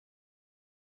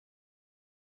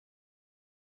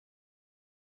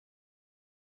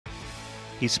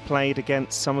He's played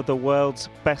against some of the world's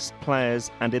best players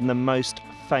and in the most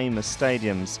famous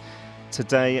stadiums.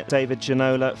 Today, David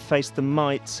Ginola faced the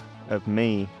might of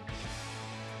me.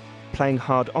 Playing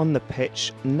hard on the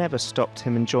pitch never stopped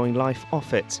him enjoying life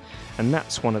off it, and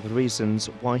that's one of the reasons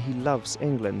why he loves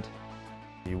England.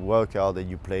 You work hard and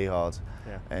you play hard,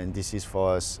 Yeah. and this is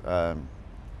for us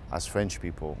as French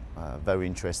people very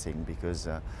interesting, because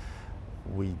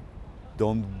we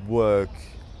don't work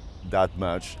that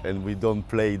much and we don't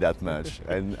play that much,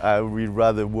 and we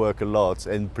rather work a lot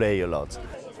and play a lot.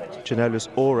 Ginola's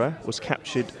aura was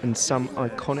captured in some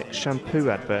iconic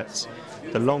shampoo adverts.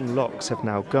 The long locks have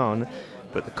now gone,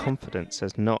 but the confidence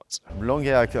has not. Long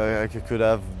hair, I could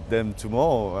have them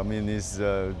tomorrow. I mean, it's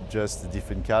just a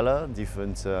different color,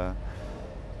 different,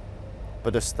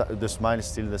 but the smile is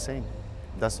still the same.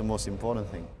 That's the most important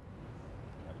thing.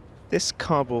 This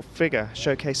cardboard figure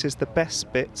showcases the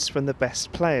best bits from the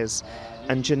best players,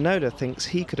 and Ginola thinks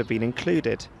he could have been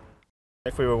included.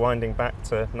 If we were winding back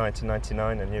to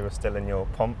 1999 and you were still in your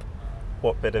pomp,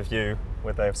 what bit of you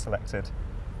would they have selected?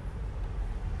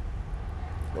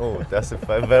 Oh, that's a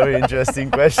very interesting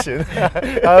question.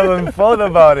 I haven't thought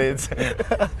about it.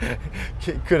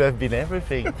 Could have been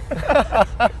everything.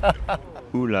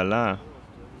 Ooh la la.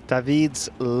 David's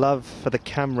love for the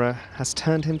camera has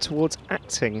turned him towards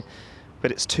acting,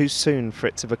 but it's too soon for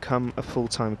it to become a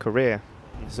full-time career.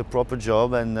 It's a proper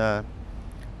job, and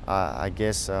I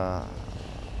guess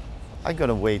I'm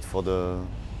gonna wait for the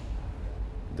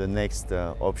next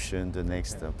option, the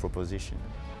next proposition.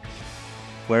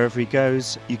 Wherever he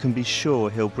goes, you can be sure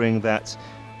he'll bring that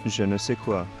je ne sais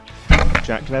quoi.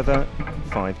 Jack Leather,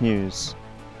 5 News.